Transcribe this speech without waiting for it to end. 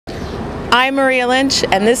I'm Maria Lynch,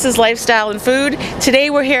 and this is Lifestyle and Food. Today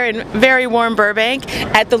we're here in very warm Burbank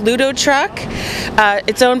at the Ludo Truck.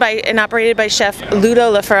 It's owned by and operated by chef Ludo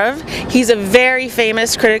Lefebvre. He's a very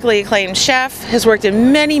famous, critically acclaimed chef, has worked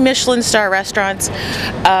in many Michelin star restaurants,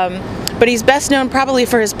 but he's best known probably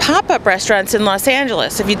for his pop-up restaurants in Los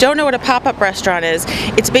Angeles. If you don't know what a pop-up restaurant is,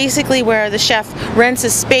 it's basically where the chef rents a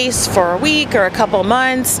space for a week or a couple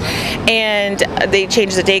months, and they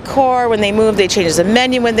change the decor when they move, they change the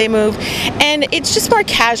menu when they move, and it's just more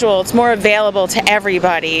casual, it's more available to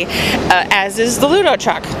everybody, as is the Ludo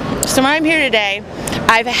Truck. So I'm here today.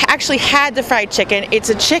 I've actually had the fried chicken. It's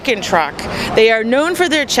a chicken truck. They are known for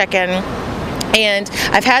their chicken. And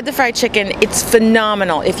I've had the fried chicken. It's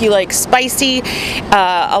phenomenal. If you like spicy,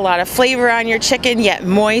 a lot of flavor on your chicken, yet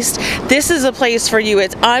moist, this is a place for you.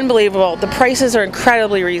 It's unbelievable. The prices are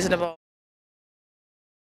incredibly reasonable.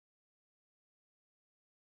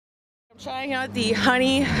 I'm trying out the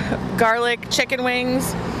honey garlic chicken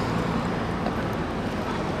wings.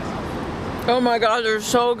 Oh my God, they're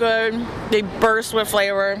so good. They burst with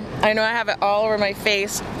flavor. I know I have it all over my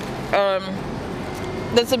face.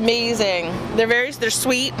 That's amazing. They're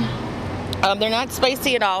sweet. They're not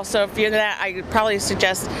spicy at all. So if you're that, I would probably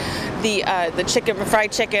suggest the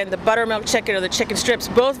fried chicken, the buttermilk chicken, or the chicken strips.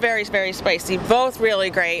 Both very, very spicy. Both really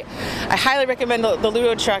great. I highly recommend the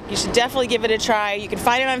Ludo Truck. You should definitely give it a try. You can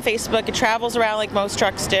find it on Facebook. It travels around like most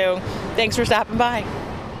trucks do. Thanks for stopping by.